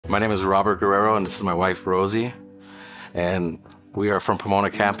My name is Robert Guerrero, and this is my wife, Rosie. And we are from Pomona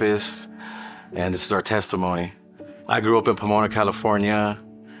Campus, and this is our testimony. I grew up in Pomona, California,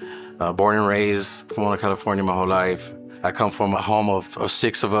 born and raised Pomona, California my whole life. I come from a home of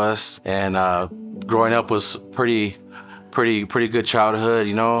 6 of us, and growing up was pretty good childhood,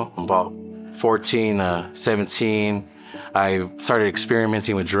 you know. About 14, 17, I started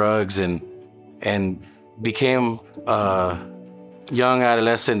experimenting with drugs and became a young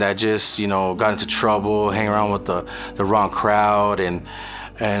adolescent that just, you know, got into trouble, hang around with the wrong crowd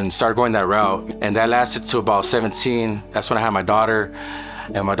and started going that route. And that lasted to about 17. That's when I had my daughter,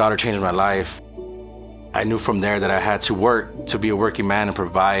 and my daughter changed my life. I knew from there that I had to work to be a working man and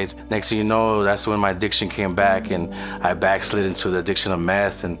provide. Next thing you know, that's when my addiction came back, and I backslid into the addiction of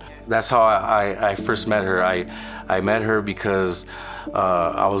meth. And that's how I first met her. I met her because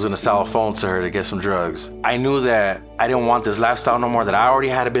I was gonna sell a phone to her to get some drugs. I knew that I didn't want this lifestyle no more that I already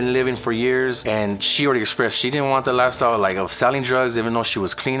had been living for years, and she already expressed she didn't want the lifestyle like of selling drugs, even though she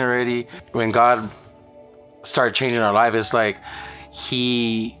was clean already. When God started changing our life, it's like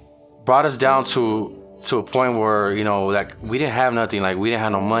He brought us down to a point where, you know, like we didn't have nothing, like we didn't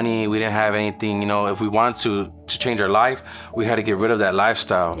have no money, we didn't have anything, you know. If we wanted to change our life, we had to get rid of that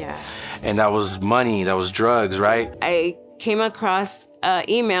lifestyle. Yeah. And that was money, that was drugs, right? I came across an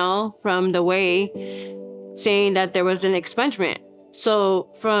email from the Way saying that there was an expungement. So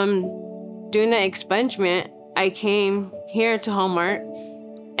from doing the expungement, I came here to Hallmark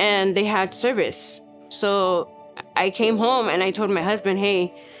and they had service. So I came home and I told my husband,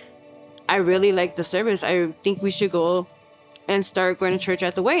 hey, I really like the service. I think we should go and start going to church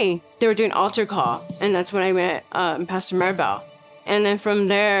at the Way. They were doing altar call, and that's when I met Pastor Maribel. And then from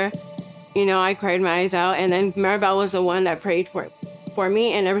there, you know, I cried my eyes out, and then Maribel was the one that prayed for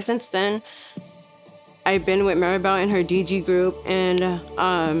me. And ever since then, I've been with Maribel in her DG group, and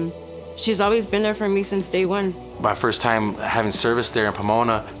she's always been there for me since day one. My first time having service there in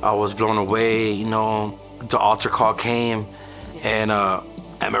Pomona, I was blown away. You know, the altar call came, and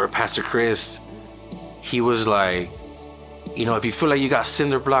I remember Pastor Chris, he was like, you know, if you feel like you got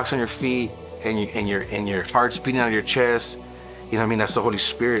cinder blocks on your feet and your heart's beating out of your chest, you know what I mean? That's the Holy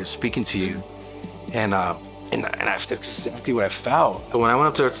Spirit speaking to you. And that's exactly what I felt. And when I went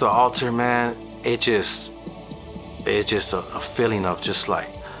up there to the altar, man, it's just a feeling of just like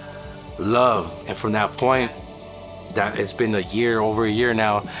love. And from that point, that it's been over a year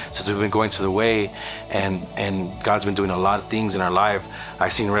now since we've been going to the Way, and God's been doing a lot of things in our life.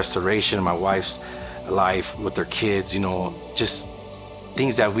 I've seen restoration in my wife's life with their kids, you know, just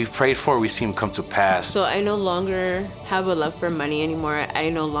things that we've prayed for, we've seen come to pass. So I no longer have a love for money anymore. I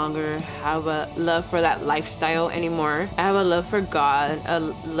no longer have a love for that lifestyle anymore. I have a love for God, a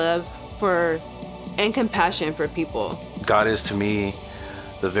love for and compassion for people. God is to me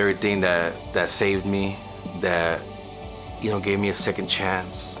the very thing that saved me, that, you know, gave me a second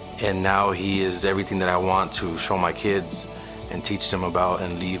chance. And now He is everything that I want to show my kids and teach them about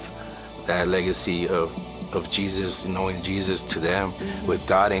and leave that legacy of Jesus, knowing Jesus to them. With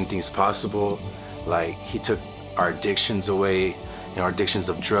God, anything's possible. Like, He took our addictions away, you know, our addictions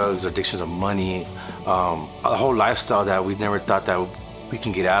of drugs, our addictions of money, a whole lifestyle that we never thought that we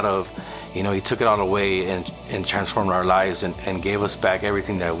can get out of. You know, He took it all away and transformed our lives and gave us back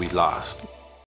everything that we lost.